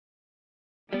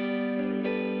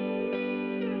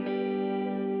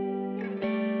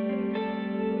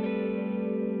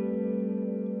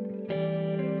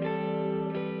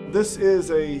This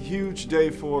is a huge day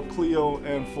for Cleo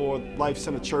and for Life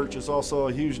Center Church. It's also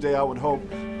a huge day, I would hope,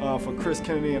 for Chris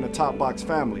Kennedy and the Top Box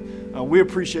family. We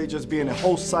appreciate just being a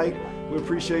host site. We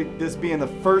appreciate this being the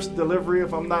first delivery,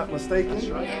 if I'm not mistaken. That's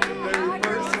right. The very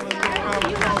first.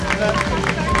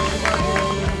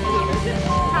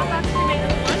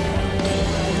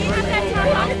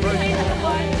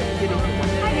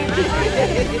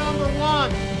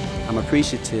 I'm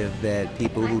appreciative that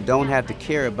people who don't have to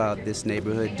care about this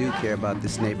neighborhood do care about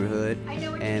this neighborhood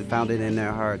and found it in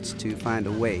their hearts to find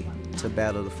a way to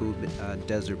battle the food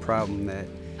desert problem that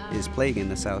is plaguing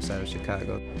the south side of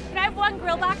Chicago. Can I have one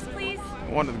grill box, please?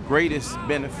 One of the greatest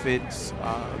benefits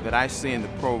that I see in the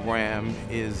program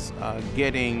is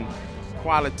getting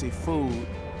quality food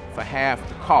for half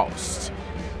the cost.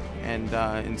 And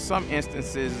in some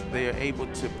instances, they are able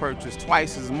to purchase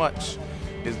twice as much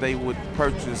as they would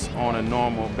purchase on a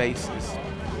normal basis.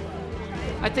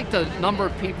 I think the number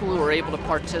of people who are able to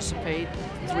participate,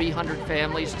 300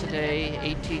 families today,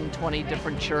 18, 20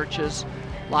 different churches,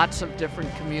 lots of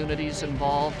different communities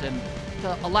involved, and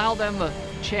to allow them a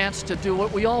chance to do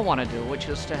what we all want to do, which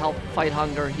is to help fight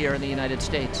hunger here in the United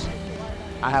States.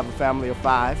 I have a family of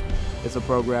 5. It's a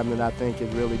program that I think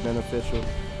is really beneficial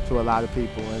to a lot of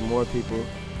people, and more people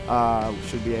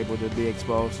should be able to be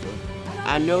exposed to it.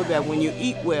 I know that when you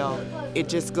eat well, it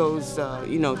just goes,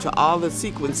 to all the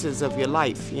sequences of your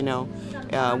life,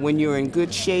 When you're in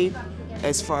good shape,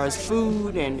 as far as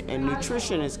food and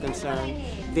nutrition is concerned,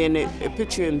 then it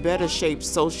puts you in better shape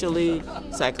socially,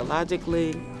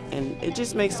 psychologically, and it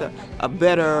just makes a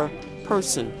better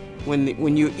person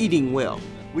when you're eating well.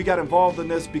 We got involved in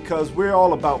this because we're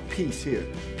all about peace here,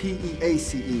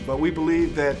 P-E-A-C-E, but we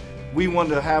believe that we want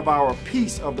to have our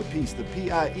piece of the peace, the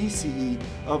P-I-E-C-E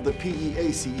of the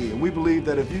P-E-A-C-E. And we believe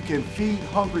that if you can feed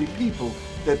hungry people,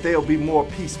 that they'll be more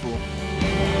peaceful.